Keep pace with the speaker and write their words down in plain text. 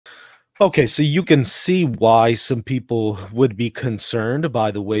Okay, so you can see why some people would be concerned by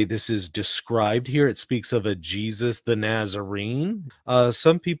the way this is described here. It speaks of a Jesus the Nazarene.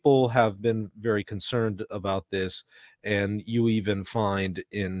 Some people have been very concerned about this, and you even find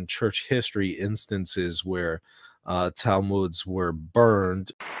in church history instances where Talmuds were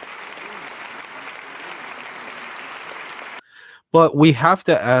burned. But we have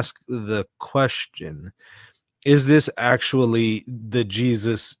to ask the question, is this actually the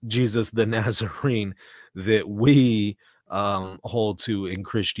Jesus the Nazarene that we hold to in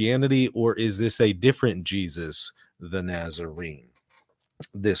Christianity, or is this a different Jesus the Nazarene?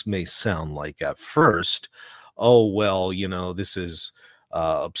 This may sound like at first, oh, well, this is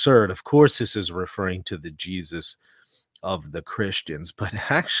absurd. Of course, this is referring to the Jesus of the Christians.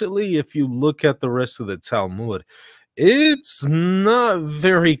 But actually, if you look at the rest of the Talmud, it's not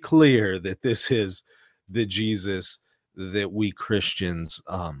very clear that this is the Jesus that we Christians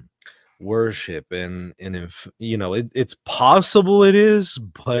worship. And if it's possible it is,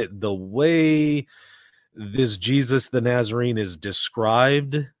 but the way this Jesus the Nazarene is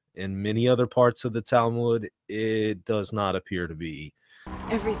described in many other parts of the Talmud, it does not appear to be.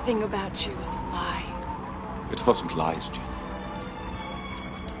 Everything about you is a lie. It wasn't lies, Jenny.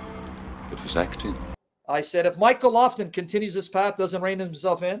 It was acting. I said, if Michael Lofton continues this path, doesn't rein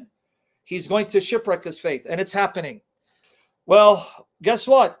himself in, he's going to shipwreck his faith, and it's happening. Well, guess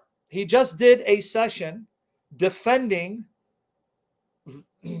what? He just did a session defending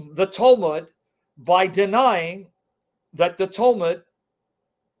the Talmud by denying that the Talmud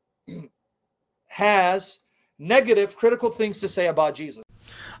has negative, critical things to say about Jesus.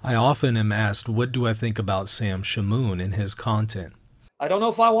 I often am asked, what do I think about Sam Shamoun and his content? I don't know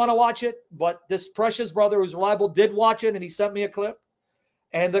if I want to watch it, but this precious brother who's reliable did watch it, and he sent me a clip.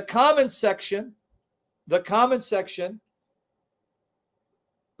 And the comment section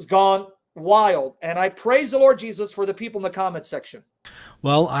has gone wild. And I praise the Lord Jesus for the people in the comment section.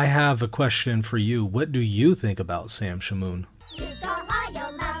 Well, I have a question for you. What do you think about Sam Shamoun?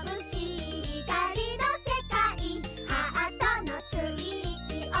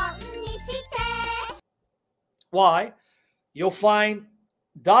 Why? You'll find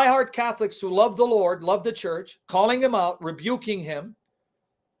diehard Catholics who love the Lord, love the church, calling him out, rebuking him.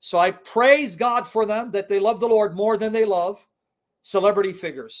 So I praise God for them, that they love the Lord more than they love celebrity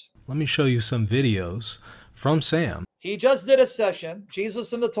figures. Let me show you some videos from Sam. He just did a session,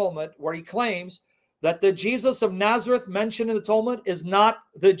 Jesus in the Talmud, where he claims that the Jesus of Nazareth mentioned in the Talmud is not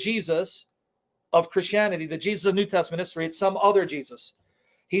the Jesus of Christianity, the Jesus of New Testament history. It's some other Jesus.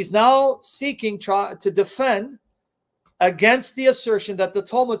 He's now seeking to defend against the assertion that the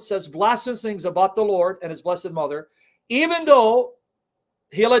Talmud says blasphemous things about the Lord and his Blessed Mother, even though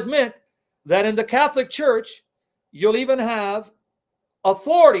he'll admit that in the Catholic Church, you'll even have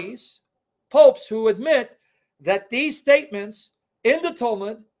authorities, popes, who admit that these statements in the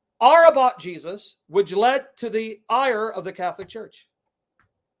Talmud are about Jesus, which led to the ire of the Catholic Church.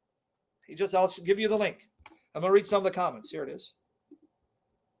 I'll give you the link. I'm going to read some of the comments. Here it is.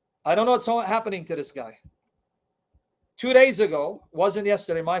 I don't know what's happening to this guy. 2 days ago, wasn't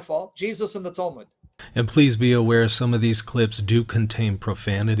yesterday, my fault, Jesus in the Talmud. And please be aware, some of these clips do contain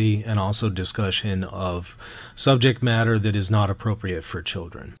profanity and also discussion of subject matter that is not appropriate for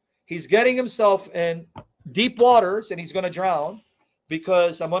children. He's getting himself in deep waters and he's going to drown,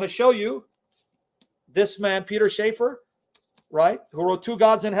 because I'm going to show you this man, Peter Schaeffer, right, who wrote Two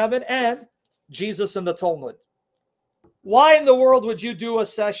Gods in Heaven and Jesus in the Talmud. Why in the world would you do a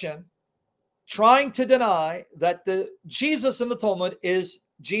session trying to deny that the Jesus in the Talmud is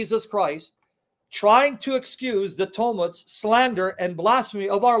Jesus Christ, trying to excuse the Talmud's slander and blasphemy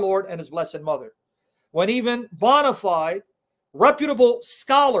of our Lord and his Blessed Mother, when even bona fide, reputable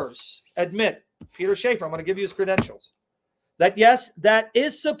scholars admit, Peter Schaeffer, I'm going to give you his credentials, that yes, that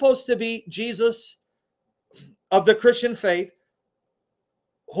is supposed to be Jesus of the Christian faith,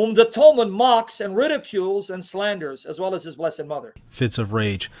 whom the Talmud mocks and ridicules and slanders, as well as his Blessed Mother. Fits of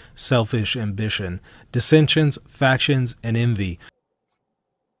rage, selfish ambition, dissensions, factions, and envy.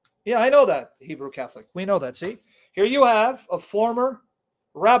 Yeah, I know that, Hebrew Catholic. We know that, see? Here you have a former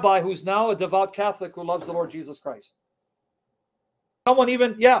rabbi who's now a devout Catholic who loves the Lord Jesus Christ.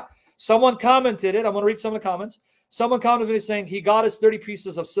 Someone commented it. I'm going to read some of the comments. Someone commented it saying, he got his 30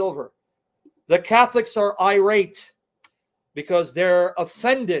 pieces of silver. The Catholics are irate because they're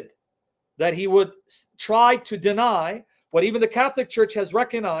offended that he would try to deny what even the Catholic Church has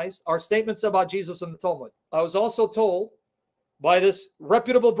recognized are statements about Jesus in the Talmud. I was also told by this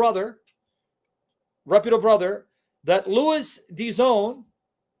reputable brother, that Louis Dizon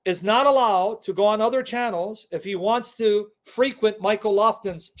is not allowed to go on other channels if he wants to frequent Michael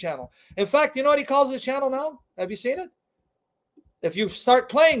Lofton's channel. In fact, you know what he calls his channel now? Have you seen it? If you start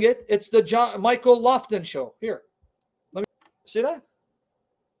playing it, it's the Michael Lofton show. Here, let me see that.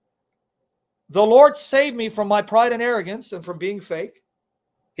 The Lord saved me from my pride and arrogance and from being fake.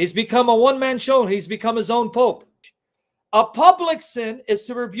 He's become a one-man show. He's become his own pope. A public sin is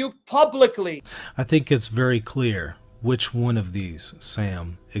to rebuke publicly. I think it's very clear which one of these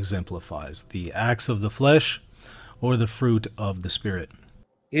Sam exemplifies, the acts of the flesh or the fruit of the Spirit.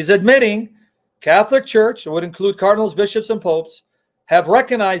 He's admitting Catholic Church, it would include cardinals, bishops, and popes, have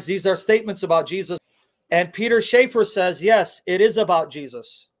recognized these are statements about Jesus. And Peter Schaeffer says, yes, it is about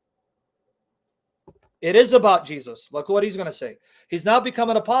Jesus. It is about Jesus. Look what he's going to say. He's now become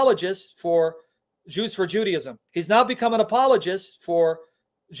an apologist for Jews for Judaism. He's now become an apologist for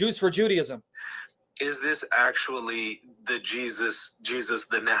Jews for Judaism. Is this actually the Jesus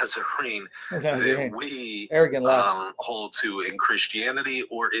the Nazarene that we hold to in Christianity,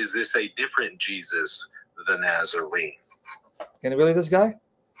 or is this a different Jesus the Nazarene? Can you believe this guy?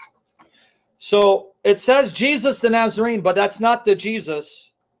 So it says Jesus the Nazarene, but that's not the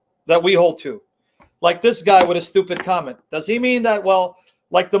Jesus that we hold to. Like this guy with a stupid comment. Does he mean that, well,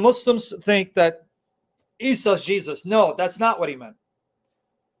 like the Muslims think that Isa's Jesus? No, that's not what he meant.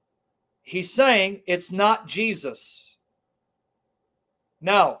 He's saying it's not Jesus.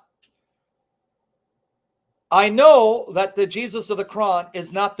 Now, I know that the Jesus of the Quran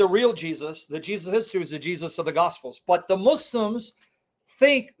is not the real Jesus. The Jesus of history is the Jesus of the Gospels. But the Muslims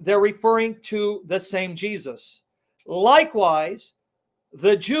think they're referring to the same Jesus. Likewise,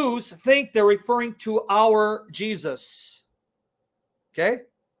 the Jews think they're referring to our Jesus. Okay?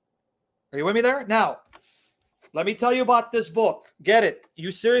 Are you with me there? Now, let me tell you about this book. Get it.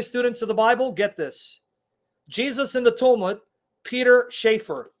 You serious students of the Bible, get this. Jesus in the Talmud, Peter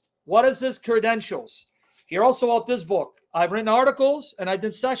Schaeffer. What is his credentials? He also wrote this book. I've written articles and I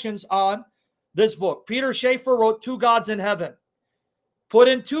did sessions on this book. Peter Schaeffer wrote Two Gods in Heaven. Put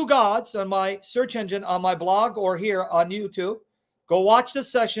in Two Gods on my search engine on my blog or here on YouTube. Go watch the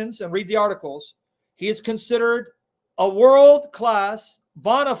sessions and read the articles. He is considered a world-class,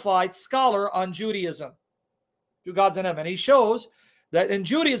 bona fide scholar on Judaism. Two gods in heaven. He shows that in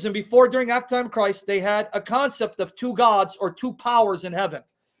Judaism, before, during, after time of Christ, they had a concept of two gods or two powers in heaven.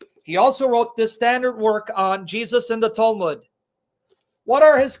 He also wrote this standard work on Jesus in the Talmud. What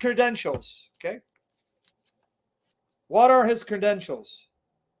are his credentials? Okay. What are his credentials?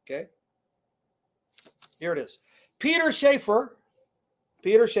 Okay. Here it is. Peter Schaeffer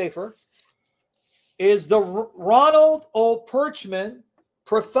is the Ronald O. Perchman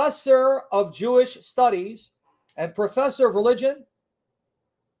Professor of Jewish Studies and Professor of Religion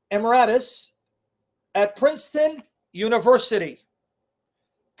Emeritus at Princeton University.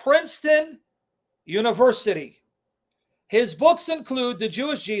 Princeton University. His books include The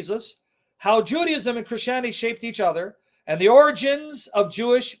Jewish Jesus, How Judaism and Christianity Shaped Each Other, and The Origins of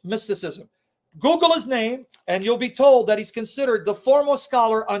Jewish Mysticism. Google his name, and you'll be told that he's considered the foremost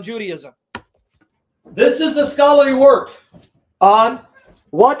scholar on Judaism. This is a scholarly work on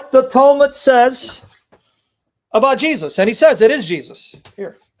what the Talmud says about Jesus. And he says it is Jesus.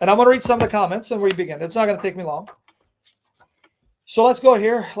 Here. And I'm going to read some of the comments and we begin. It's not going to take me long. So let's go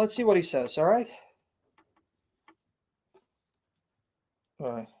here. Let's see what he says. All right.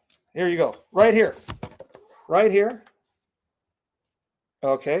 All right. Here you go. Right here. Right here.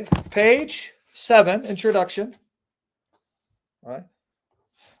 Okay. Page 7, introduction. All right.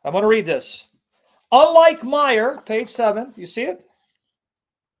 I'm going to read this. Unlike Meyer, page 7. You see it?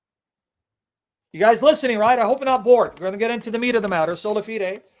 You guys listening, right? I hope you're not bored. We're going to get into the meat of the matter, sola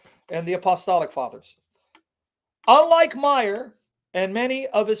fide, and the apostolic fathers. Unlike Meyer and many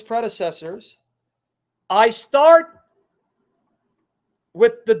of his predecessors, I start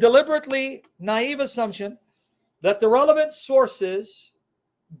with the deliberately naive assumption that the relevant sources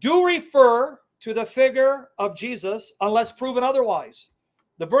do refer to the figure of Jesus unless proven otherwise.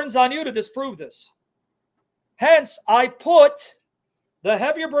 The burden's on you to disprove this. Hence, I put the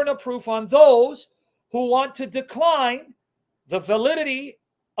heavier burden of proof on those who want to decline the validity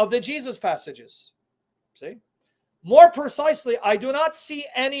of the Jesus passages. See? More precisely, I do not see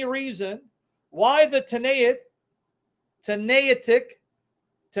any reason why the Tanaitic,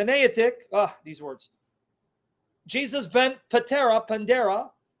 these words, Jesus ben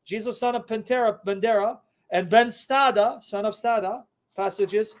Pandera, Jesus son of Pandera, and ben Stada, son of Stada,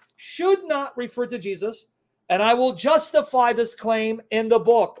 passages should not refer to Jesus, and I will justify this claim in the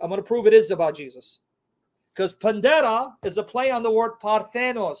book. I'm going to prove it is about Jesus. Because Pandera is a play on the word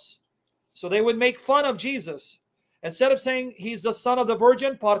Parthenos. So they would make fun of Jesus. Instead of saying he's the son of the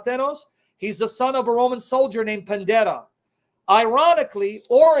virgin, Parthenos, he's the son of a Roman soldier named Pandera. Ironically,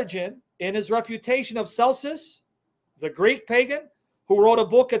 Origen, in his refutation of Celsus, the Greek pagan, who wrote a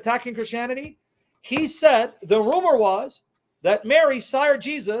book attacking Christianity, he said the rumor was that Mary sired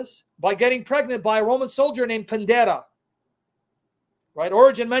Jesus by getting pregnant by a Roman soldier named Pandera. Right?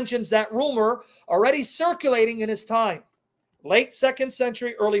 Origen mentions that rumor already circulating in his time, late 2nd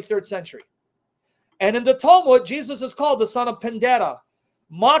century, early 3rd century. And in the Talmud, Jesus is called the son of Pandera,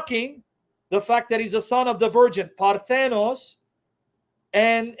 mocking the fact that he's a son of the virgin, Parthenos,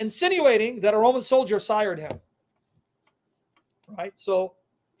 and insinuating that a Roman soldier sired him. Right? So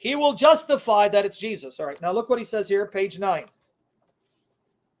he will justify that it's Jesus. All right, now look what he says here, page 9.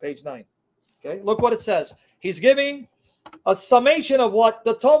 Page 9. Okay, look what it says. He's giving a summation of what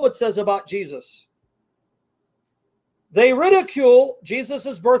the Talmud says about Jesus. They ridicule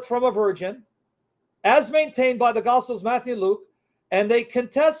Jesus' birth from a virgin, as maintained by the Gospels Matthew and Luke, and they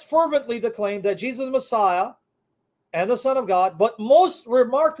contest fervently the claim that Jesus is Messiah and the Son of God, but most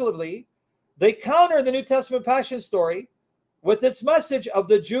remarkably, they counter the New Testament Passion story with its message of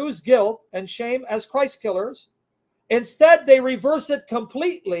the Jews' guilt and shame as Christ killers. Instead, they reverse it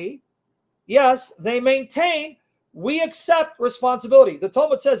completely. Yes, they maintain we accept responsibility. The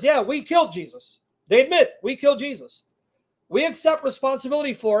Talmud says, yeah, we killed Jesus. They admit we killed Jesus. We accept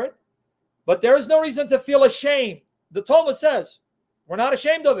responsibility for it, but there is no reason to feel ashamed. The Talmud says we're not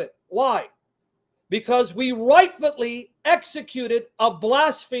ashamed of it. Why? Because we rightfully executed a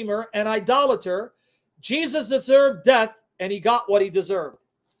blasphemer and idolater. Jesus deserved death, and he got what he deserved.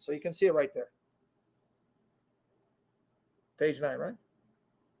 So you can see it right there. Page 9, right?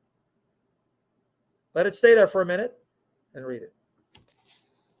 Let it stay there for a minute and read it.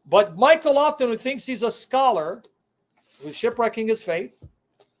 But Michael Lofton, who thinks he's a scholar, who's shipwrecking his faith,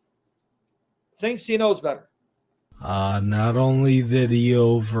 thinks he knows better. Not only that he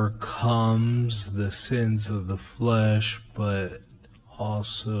overcomes the sins of the flesh, but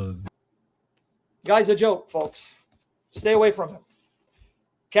also... Guy's a joke, folks. Stay away from him.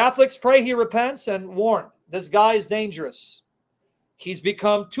 Catholics pray he repents and warn. This guy is dangerous. He's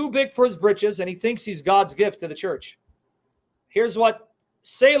become too big for his britches, and he thinks he's God's gift to the church. Here's what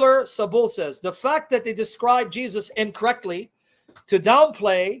Sailor Sabul says. The fact that they describe Jesus incorrectly to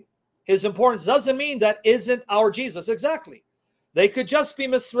downplay his importance doesn't mean that isn't our Jesus. Exactly. They could just be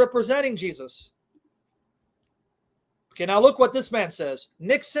misrepresenting Jesus. Okay, now look what this man says.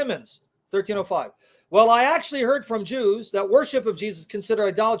 Nick Simmons, 1305. Well, I actually heard from Jews that worship of Jesus consider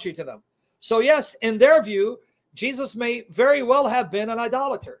idolatry to them. So yes, in their view, Jesus may very well have been an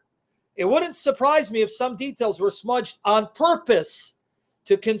idolater. It wouldn't surprise me if some details were smudged on purpose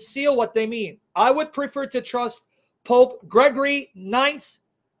to conceal what they mean. I would prefer to trust Pope Gregory IX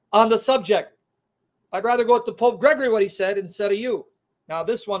on the subject. I'd rather go with the Pope Gregory, what he said, instead of you. Now,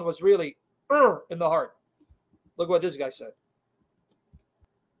 this one was really in the heart. Look what this guy said.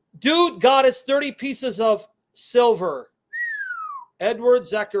 Dude got his 30 pieces of silver. Edward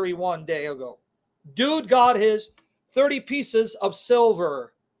Zachary one day ago. Dude got his 30 pieces of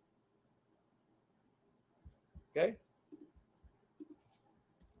silver. Okay?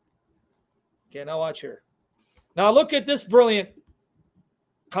 Okay, now watch here. Now look at this brilliant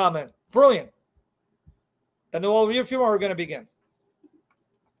comment. Brilliant. And then we'll review a few more. We're going to begin.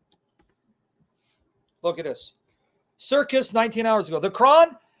 Look at this. Circus 19 hours ago. The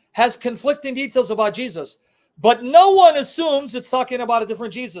Quran has conflicting details about Jesus, but no one assumes it's talking about a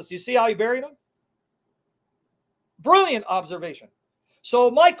different Jesus. You see how he buried him? Brilliant observation.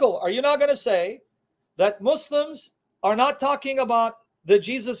 So, Michael, are you not going to say that Muslims are not talking about the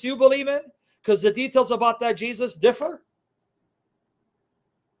Jesus you believe in because the details about that Jesus differ?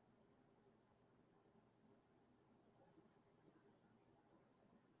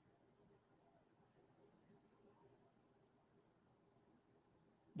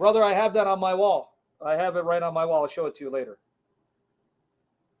 Brother, I have that on my wall. I have it right on my wall. I'll show it to you later.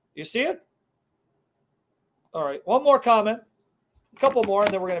 You see it? All right, one more comment, a couple more,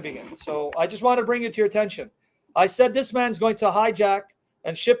 and then we're going to begin. So I just want to bring it to your attention. I said this man's going to hijack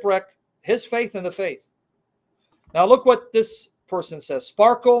and shipwreck his faith in the faith. Now look what this person says.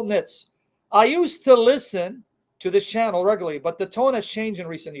 Sparkle Knits. I used to listen to this channel regularly, but the tone has changed in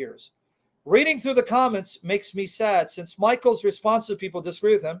recent years. Reading through the comments makes me sad since Michael's response to people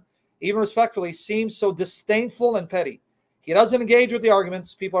disagree with him, even respectfully, seems so disdainful and petty. He doesn't engage with the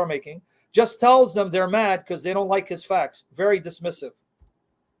arguments people are making. Just tells them they're mad because they don't like his facts. Very dismissive.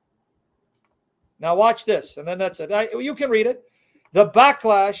 Now watch this, and then that's it. You can read it. The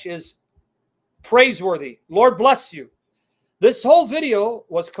backlash is praiseworthy. Lord bless you. This whole video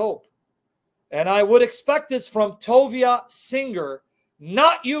was cope. And I would expect this from Tovia Singer,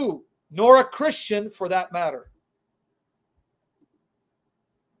 not you, nor a Christian for that matter.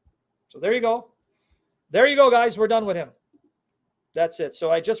 So there you go. There you go, guys. We're done with him. That's it.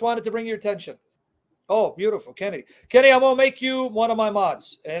 So I just wanted to bring your attention. Oh, beautiful. Kennedy. Kennedy, I'm going to make you one of my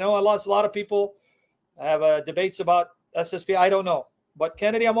mods. I know a lot of people have debates about SSP. I don't know. But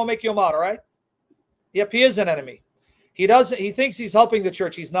Kennedy, I'm going to make you a mod, all right? Yep, he is an enemy. He thinks he's helping the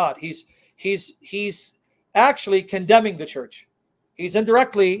church. He's not. He's actually condemning the church. He's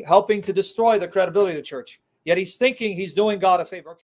indirectly helping to destroy the credibility of the church. Yet he's thinking he's doing God a favor.